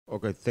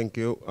Okay, thank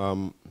you.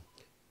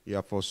 Yeah,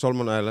 for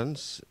Solomon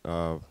Islands,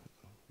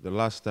 the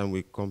last time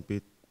we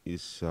compete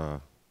is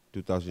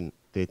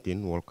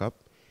 2013 World Cup.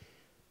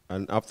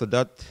 And after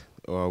that,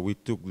 we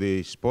took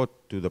the sport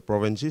to the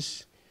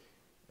provinces,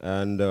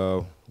 and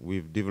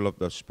we've developed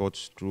the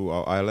sports through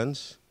our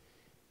islands.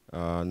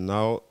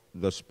 Now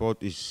the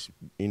sport is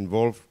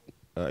involved,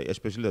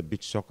 especially the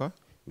beach soccer.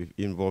 We've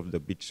involved the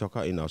beach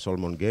soccer in our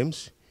Solomon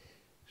Games.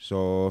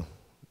 So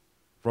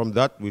from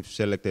that, we've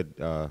selected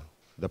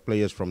the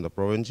players from the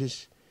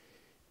provinces,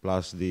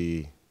 plus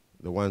the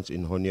ones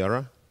in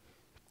Honiara,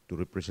 to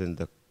represent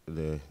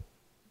to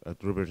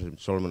represent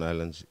Solomon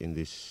Islands in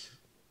this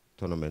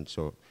tournament.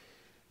 So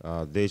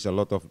there's a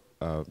lot of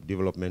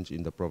developments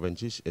in the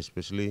provinces,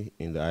 especially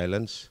in the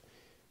islands,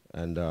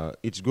 and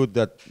it's good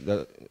that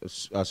the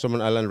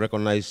Solomon Island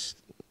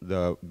recognized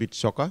the beach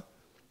soccer,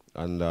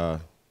 and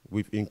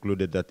we've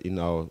included that in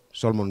our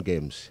Solomon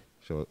Games.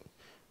 So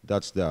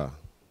that's the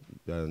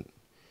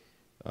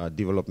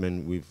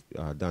development we've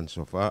done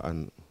so far,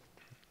 and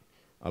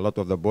a lot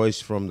of the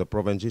boys from the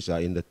provinces are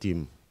in the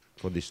team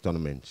for this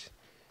tournament.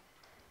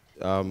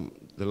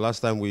 The last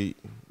time we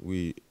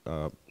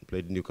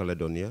played New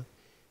Caledonia,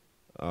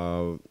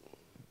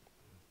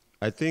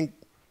 I think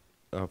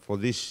for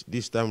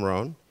this time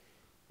around,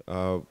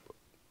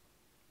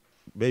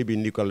 maybe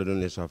New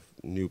Caledonians have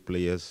new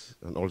players,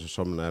 and also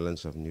Solomon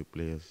Islands have new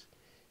players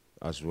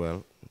as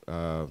well.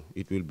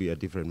 It will be a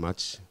different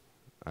match,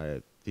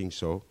 I think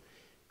so.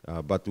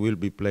 But we'll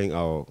be playing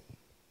our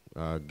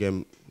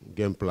game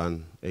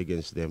plan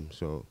against them.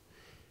 So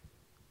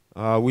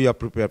we are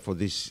prepared for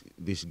this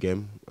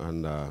game,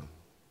 and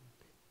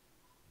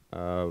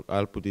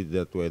I'll put it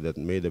that way: that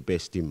may the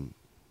best team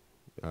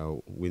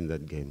win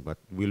that game. But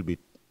we'll be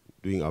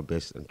doing our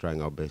best and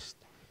trying our best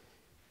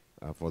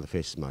for the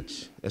first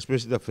match.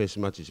 Especially the first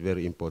match is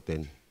very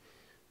important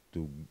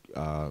to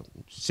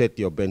set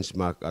your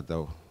benchmark at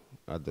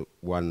the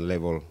one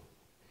level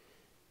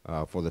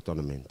for the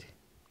tournament.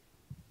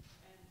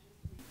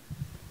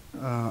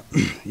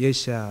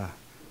 Yes, I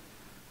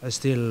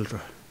still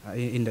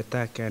in the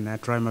attack, and I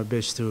try my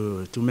best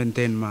to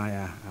maintain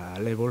my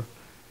level,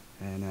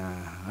 and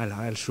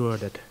I'll sure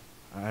that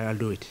I'll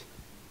do it.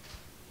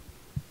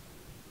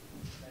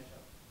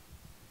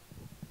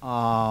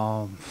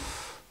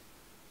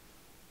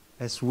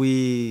 As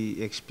we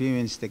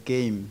experience the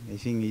game, I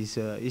think it's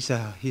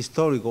a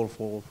historical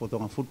for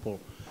Tonga football,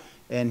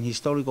 and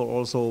historical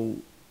also.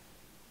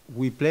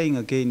 We playing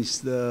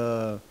against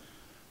the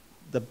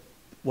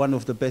one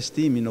of the best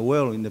team in the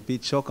world in the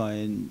beach soccer,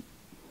 and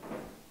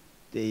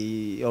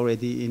they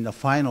already in the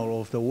final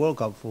of the World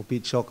Cup for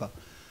beach soccer.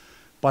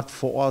 But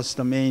for us,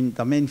 the main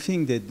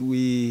thing that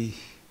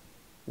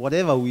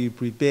whatever we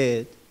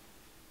prepared,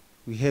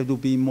 we have to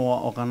be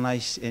more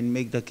organized and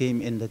make the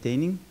game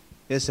entertaining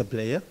as a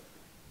player,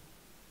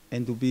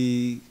 and to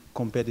be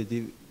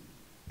competitive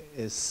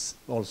as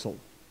also.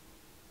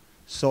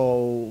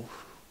 So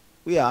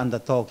we are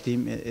underdog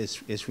team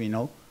as we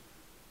know,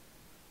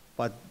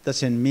 but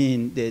doesn't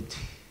mean that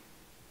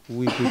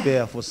we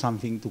prepare for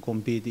something to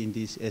compete in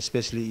this,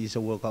 especially is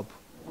a World Cup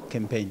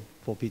campaign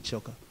for beach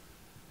soccer.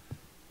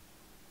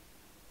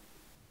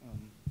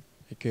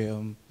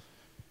 Okay.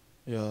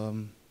 Yeah.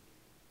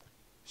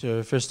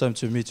 So first time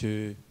to me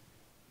to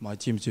my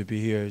team to be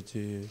here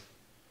to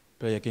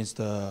play against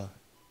the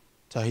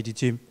Tahiti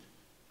team.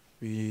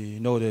 We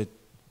know that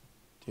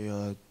they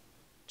are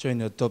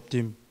joined the top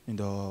team in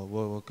the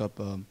World Cup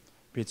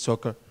beach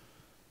soccer,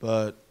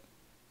 but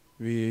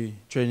we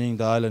training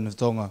the island of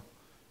Tonga,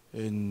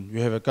 and we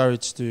have a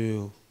courage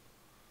to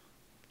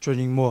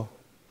training more,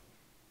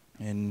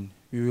 and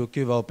we will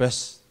give our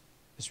best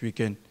as we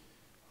can.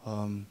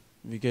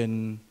 We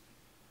can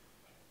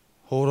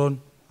hold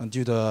on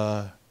until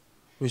the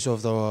whistle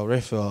of the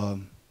ref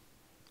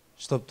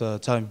stop the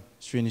time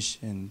is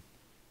finished, and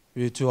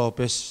we will do our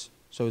best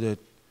so that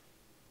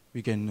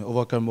we can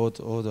overcome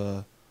all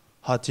the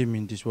hard team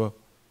in this world,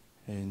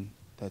 and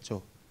that's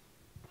all.